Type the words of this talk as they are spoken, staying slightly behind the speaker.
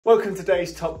Welcome to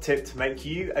today's top tip to make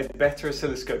you a better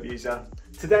oscilloscope user.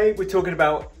 Today we're talking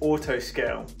about auto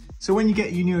scale. So when you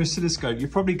get your new oscilloscope, you're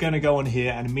probably going to go on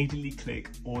here and immediately click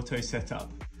auto setup.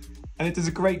 And it does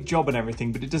a great job and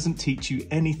everything, but it doesn't teach you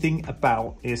anything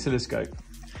about the oscilloscope.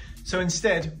 So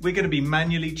instead, we're going to be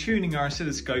manually tuning our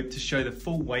oscilloscope to show the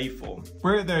full waveform.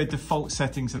 We're at the default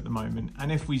settings at the moment,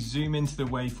 and if we zoom into the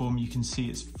waveform, you can see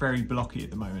it's very blocky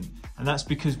at the moment. And that's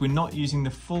because we're not using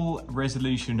the full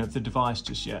resolution of the device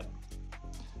just yet.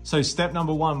 So step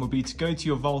number one would be to go to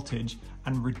your voltage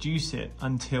and reduce it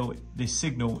until this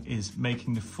signal is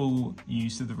making the full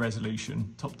use of the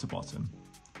resolution top to bottom.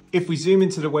 If we zoom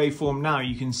into the waveform now,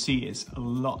 you can see it's a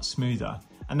lot smoother.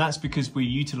 And that's because we're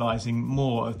utilizing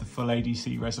more of the full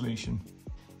ADC resolution.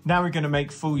 Now we're going to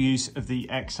make full use of the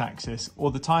x-axis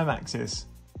or the time axis.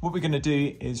 What we're going to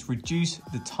do is reduce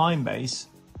the time base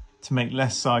to make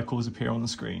less cycles appear on the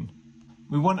screen.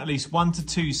 We want at least 1 to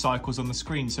 2 cycles on the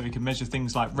screen so we can measure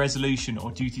things like resolution or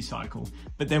duty cycle,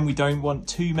 but then we don't want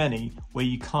too many where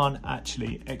you can't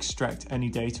actually extract any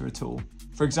data at all.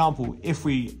 For example, if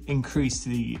we increase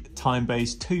the time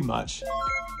base too much,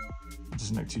 it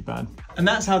doesn't look too bad. And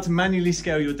that's how to manually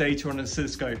scale your data on an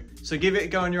oscilloscope. So give it a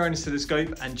go on your own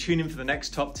oscilloscope and tune in for the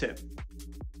next top tip.